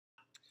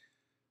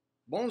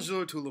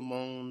Bonjour tout le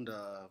monde,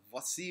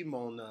 voici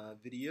mon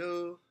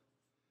vidéo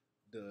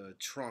de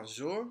 30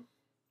 jours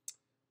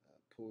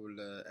pour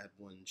le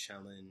Ad1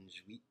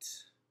 Challenge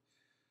 8.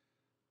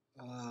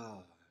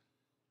 Ah,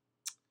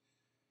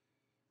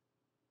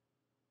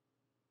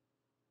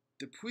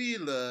 depuis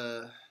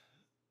le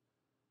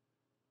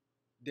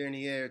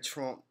dernier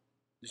 30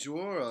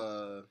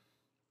 jours,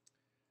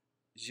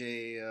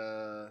 j'ai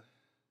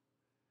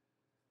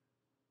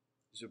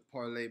je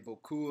parlais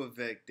beaucoup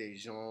avec des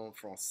gens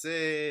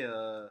français,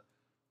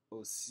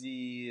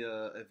 aussi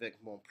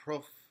avec mon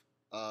prof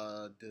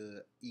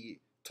de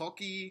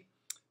Italki.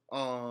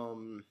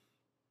 Um,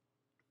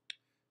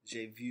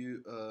 j'ai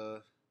vu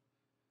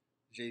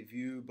J'ai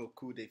vu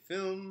beaucoup de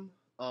films.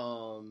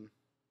 Um,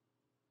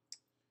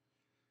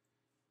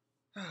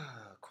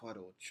 Quoi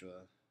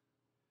d'autre?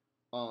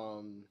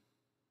 Um,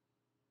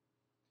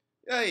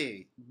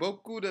 hey,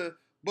 beaucoup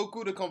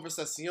de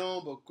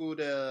conversations,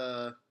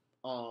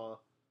 uh,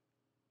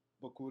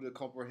 beaucoup de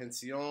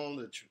compréhension.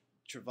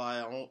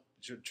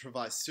 Je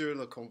travaille sur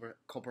la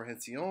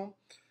compréhension.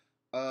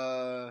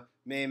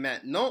 Mais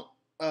maintenant,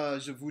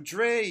 je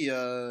voudrais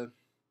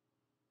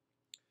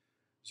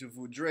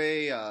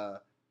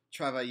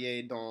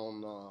travailler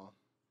dans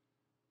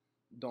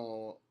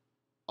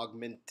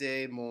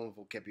augmenter mon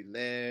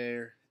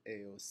vocabulaire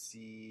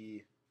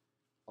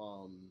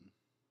um,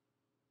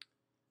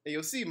 et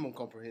aussi mon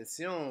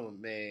compréhension,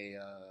 mais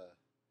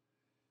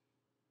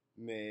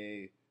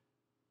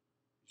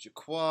je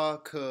crois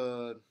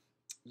que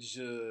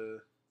je,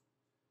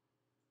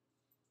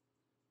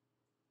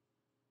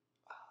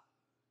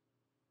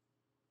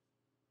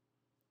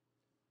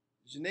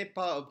 je n'ai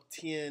pas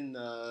obtenu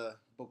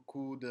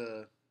beaucoup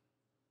de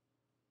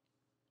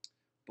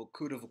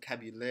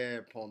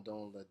vocabulaire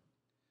pendant le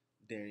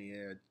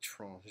dernier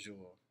 30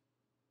 jours.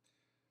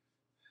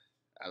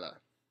 Alors,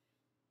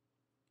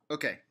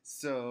 okay,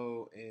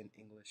 so in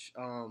English,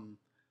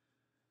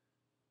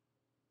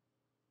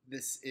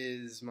 this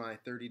is my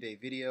 30-day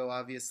video,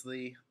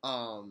 obviously.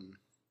 And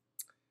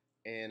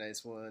I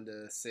just wanted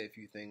to say a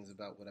few things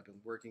about what I've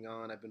been working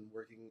on. I've been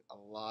working a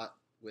lot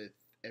with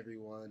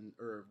everyone,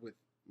 or with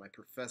my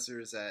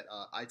professors at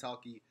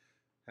italki.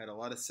 Had a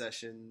lot of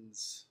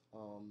sessions.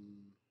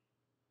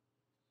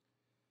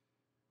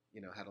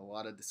 Had a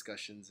lot of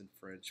discussions in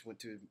French. Went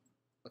to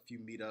a few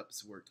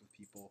meetups, worked with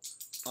people.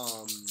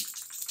 Um,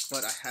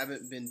 but I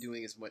haven't been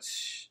doing as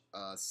much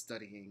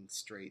studying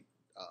straight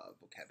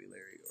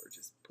vocabulary or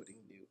just putting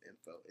new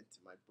info into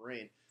my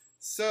brain.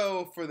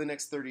 So for the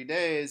next 30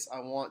 days, I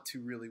want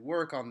to really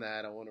work on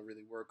that. I want to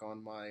really work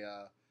on my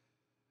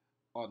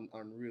on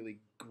really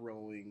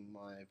growing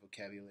my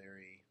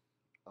vocabulary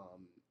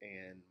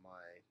and my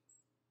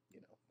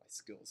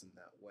skills in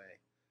that way.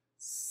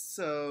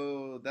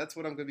 So that's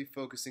what I'm going to be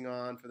focusing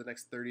on for the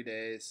next 30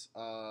 days.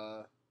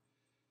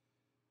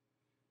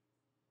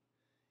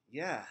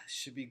 Yeah,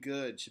 should be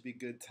good. Should be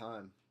good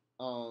time.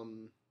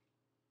 Um,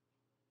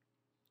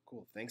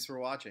 cool. Thanks for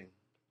watching.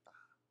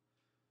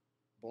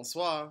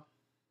 Bonsoir.